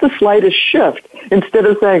make just the slightest shift. Instead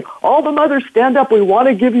of saying, all the mothers stand up, we want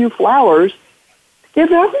to give you flowers,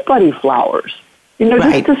 give everybody flowers.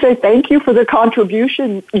 Just to say thank you for the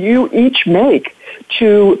contribution you each make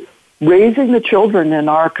to raising the children in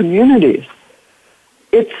our communities.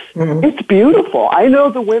 It's beautiful. I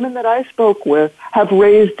know the women that I spoke with have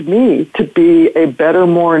raised me to be a better,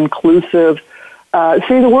 more inclusive,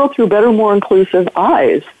 see the world through better, more inclusive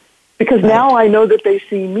eyes, because now I know that they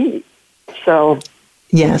see me. So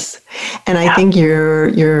yes, and I think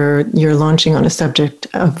you're launching on a subject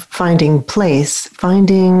of finding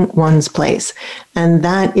one's place, and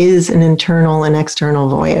that is an internal and external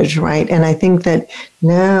voyage, right? And I think that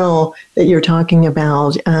now that you're talking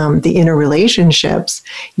about the inner relationships,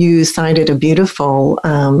 you cited a beautiful,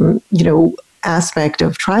 aspect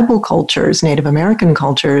of tribal cultures, Native American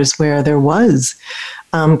cultures, where there was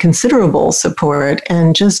considerable support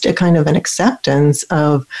and just a kind of an acceptance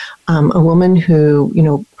of a woman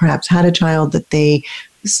who, perhaps had a child that they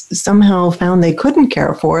somehow found they couldn't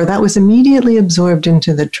care for. That was immediately absorbed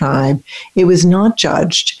into the tribe. It was not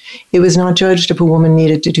judged. It was not judged if a woman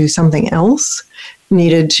needed to do something else,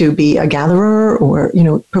 needed to be a gatherer or,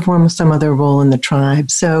 perform some other role in the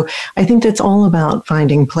tribe. So I think that's all about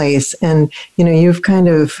finding place. And, you've kind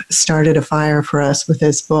of started a fire for us with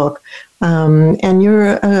this book. And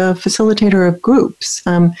you're a facilitator of groups.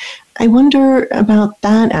 I wonder about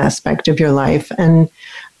that aspect of your life. And,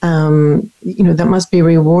 that must be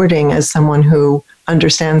rewarding as someone who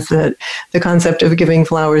understands that the concept of giving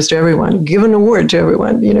flowers to everyone, give an award to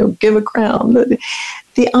everyone, give a crown.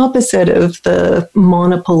 The opposite of the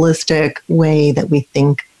monopolistic way that we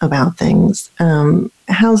think about things.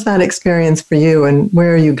 How's that experience for you, and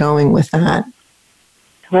where are you going with that?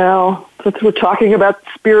 Well, since we're talking about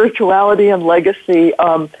spirituality and legacy,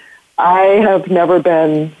 I have never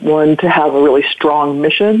been one to have a really strong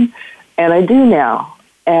mission, and I do now.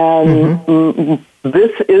 And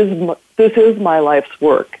this is my life's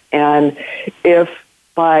work. And if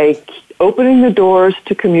by opening the doors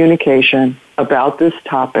to communication about this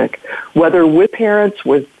topic, whether with parents,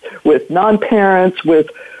 with non-parents, with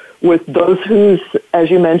those whose, as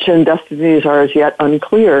you mentioned, destinies are as yet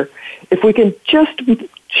unclear, if we can just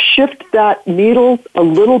shift that needle a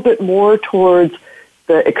little bit more towards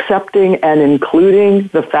the accepting and including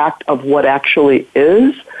the fact of what actually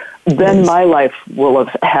is, then my life will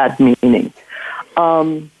have had meaning.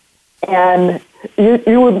 And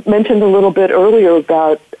you mentioned a little bit earlier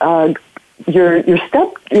about your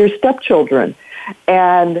stepchildren,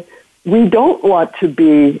 and we don't want to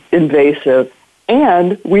be invasive,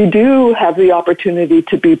 and we do have the opportunity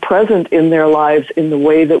to be present in their lives in the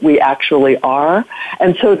way that we actually are.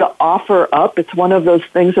 And so to offer up, it's one of those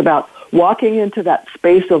things about walking into that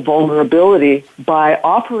space of vulnerability by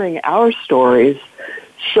offering our stories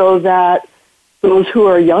so that those who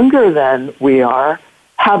are younger than we are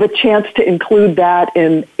have a chance to include that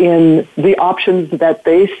in the options that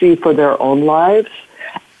they see for their own lives,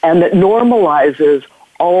 and that normalizes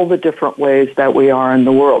all the different ways that we are in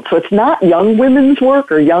the world. So it's not young women's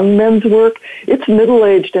work or young men's work, it's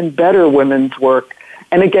middle-aged and better women's work.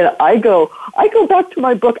 And again, I go back to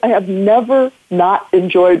my book. I have never not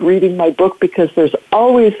enjoyed reading my book because there's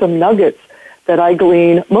always some nuggets that I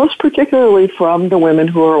glean, most particularly from the women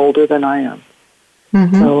who are older than I am.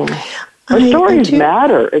 So our stories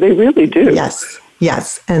matter. They really do.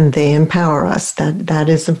 Yes, and they empower us. That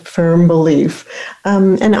is a firm belief.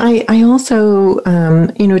 And I also,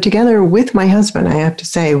 together with my husband, I have to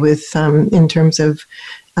say, with in terms of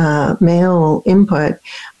male input,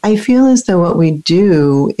 I feel as though what we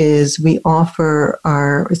do is we offer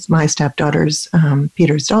my stepdaughters,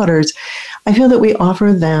 Peter's daughters, I feel that we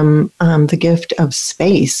offer them the gift of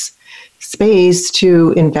space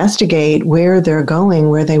to investigate where they're going,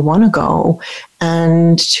 where they want to go,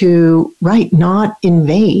 and to, not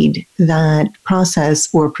invade that process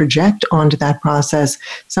or project onto that process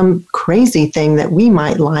some crazy thing that we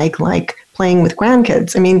might like playing with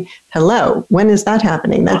grandkids. I mean, hello, when is that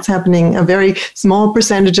happening? That's happening a very small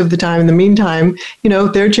percentage of the time. In the meantime,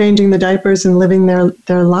 they're changing the diapers and living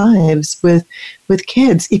their lives with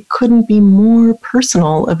kids. It couldn't be more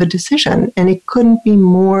personal of a decision, and it couldn't be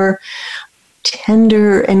more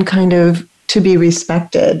tender and kind of to be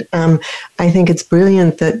respected. I think it's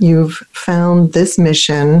brilliant that you've found this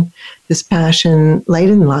mission, this passion late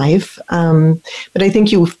in life. But I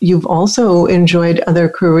think you've also enjoyed other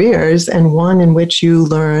careers, and one in which you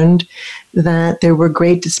learned that there were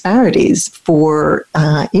great disparities for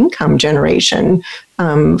income generation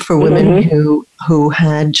for women who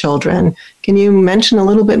had children. Can you mention a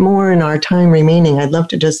little bit more in our time remaining? I'd love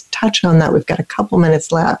to just touch on that. We've got a couple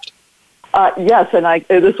minutes left. Yes, and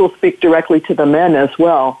this will speak directly to the men as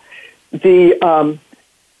well. The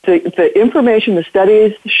information, the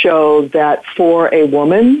studies show that for a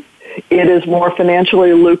woman, it is more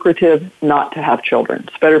financially lucrative not to have children.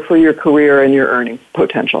 It's better for your career and your earning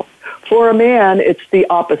potential. For a man, it's the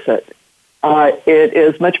opposite. It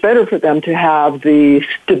is much better for them to have the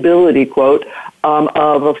stability, quote,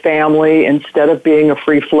 of a family instead of being a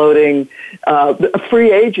free-floating, a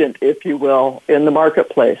free agent, if you will, in the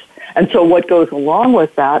marketplace. And so what goes along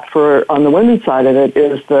with that on the women's side of it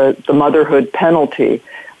is the motherhood penalty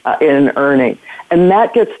in earning. And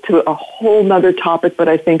that gets to a whole nother topic, but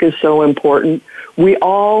I think is so important. We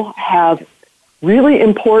all have really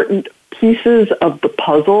important pieces of the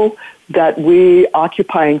puzzle that we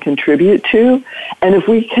occupy and contribute to. And if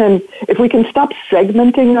we can stop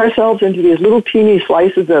segmenting ourselves into these little teeny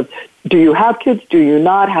slices of, do you have kids? Do you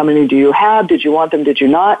not? How many do you have? Did you want them? Did you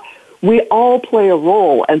not? We all play a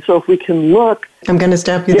role. And so if we can look... I'm going to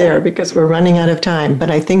stop you there because we're running out of time, but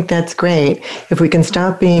I think that's great. If we can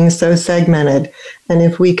stop being so segmented, and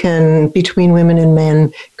if we can, between women and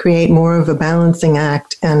men, create more of a balancing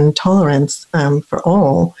act and tolerance for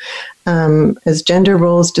all, as gender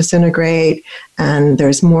roles disintegrate and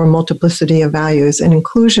there's more multiplicity of values and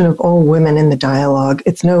inclusion of all women in the dialogue,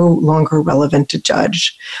 it's no longer relevant to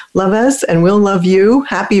judge. Love us and we'll love you.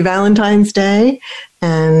 Happy Valentine's Day.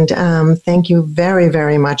 And thank you very,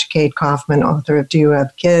 very much, Kate Kaufmann, author of Do You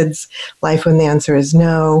Have Kids? Life When the Answer Is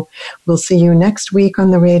No. We'll see you next week on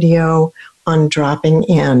the radio on Dropping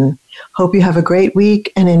In. Hope you have a great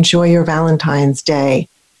week and enjoy your Valentine's Day.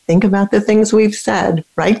 Think about the things we've said.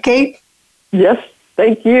 Right, Kate? Yes,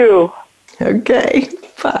 thank you. Okay,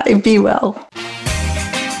 bye. Be well.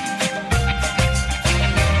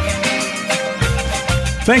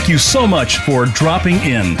 Thank you so much for dropping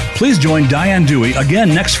in. Please join Diane Dewey again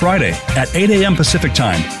next Friday at 8 a.m. Pacific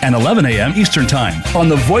Time and 11 a.m. Eastern Time on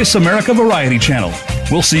the Voice America Variety Channel.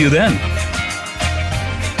 We'll see you then.